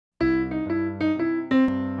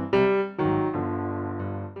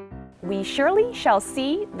We surely shall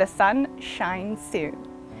see the sun shine soon.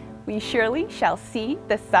 We surely shall see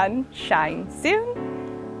the sun shine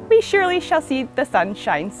soon. We surely shall see the sun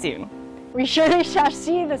shine soon. We surely shall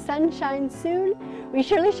see the sunshine soon. We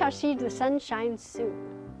surely shall see the sunshine soon.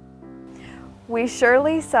 We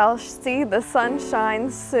surely shall see the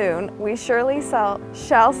sunshine soon. We surely shall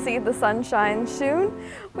see the sunshine soon.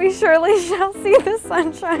 We surely shall see the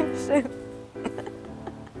sunshine soon.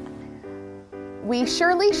 We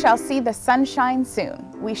surely shall see the sunshine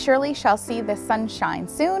soon. We surely shall see the sunshine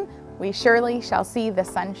soon. We surely shall see the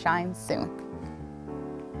sunshine soon.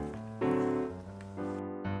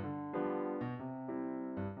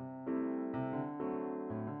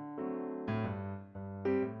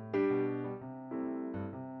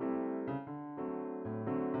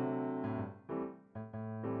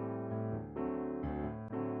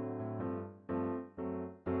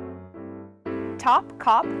 Top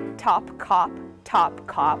cop, top cop, top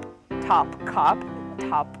cop, top cop,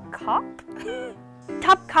 top cop.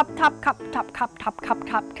 Top cop, top cop, top cop, top cop,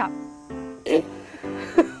 top cop.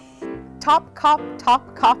 Top cop,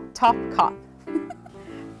 top cop, top cop.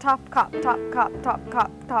 Top cop, top cop, top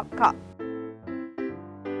cop, top cop.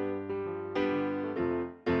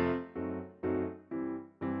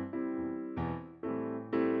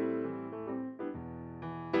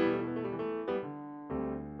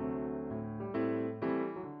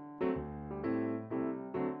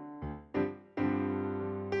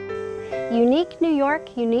 Unique New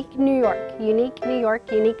York, unique New York, unique New York,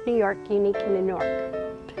 unique New York, unique New York.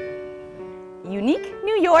 Unique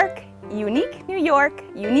New York, unique New York,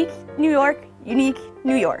 unique New York, unique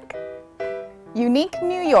New York. Unique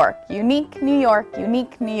New York, unique New York,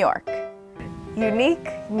 unique New York. Unique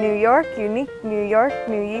New York, unique New York,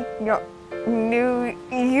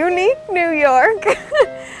 unique New York.